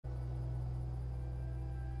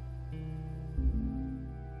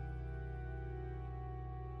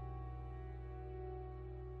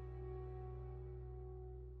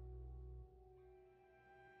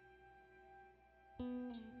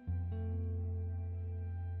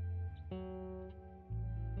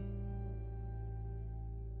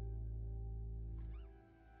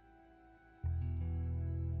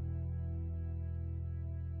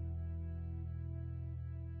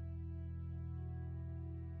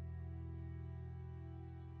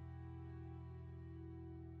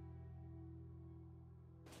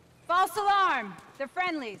False alarm! They're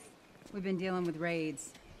friendlies. We've been dealing with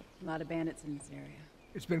raids. A lot of bandits in this area.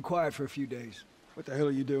 It's been quiet for a few days. What the hell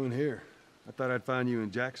are you doing here? I thought I'd find you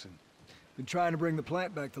in Jackson. Been trying to bring the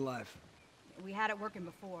plant back to life. We had it working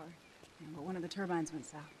before, but one of the turbines went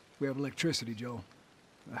south. We have electricity, Joe.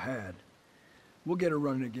 I had. We'll get her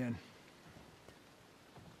running again.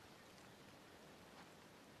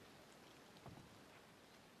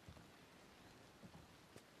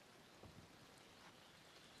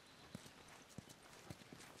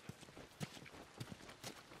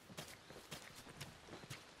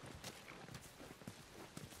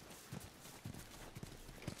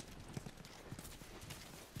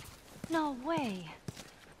 No way.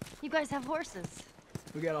 You guys have horses.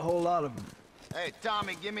 We got a whole lot of them. Hey,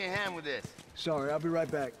 Tommy, give me a hand with this. Sorry, I'll be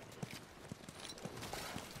right back.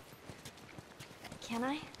 Can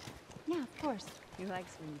I? Yeah, of course. He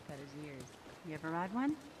likes when you cut his ears. You ever ride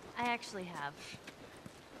one? I actually have.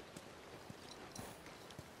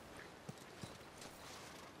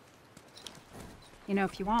 You know,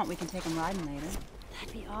 if you want, we can take him riding later.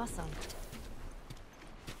 That'd be awesome.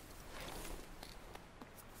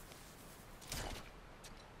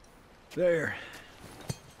 There.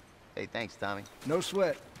 Hey, thanks, Tommy. No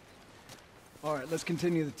sweat. All right, let's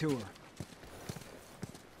continue the tour.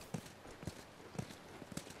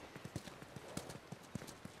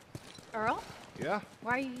 Earl? Yeah?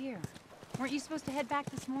 Why are you here? Weren't you supposed to head back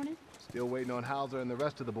this morning? Still waiting on Hauser and the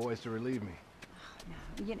rest of the boys to relieve me.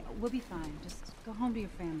 No, you know, we'll be fine. Just go home to your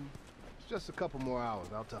family. It's just a couple more hours.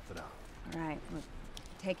 I'll tough it out. All right, look,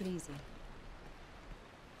 take it easy.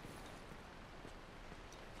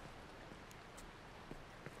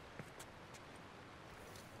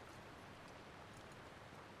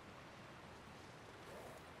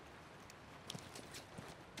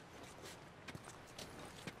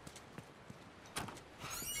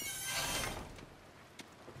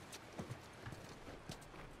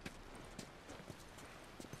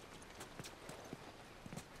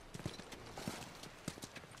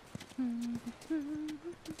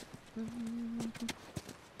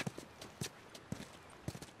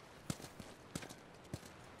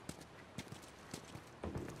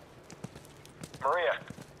 Maria,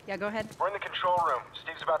 Yeah, go ahead. we're in the control room.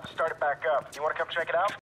 Steve's about to start it back up. You want to come check it out?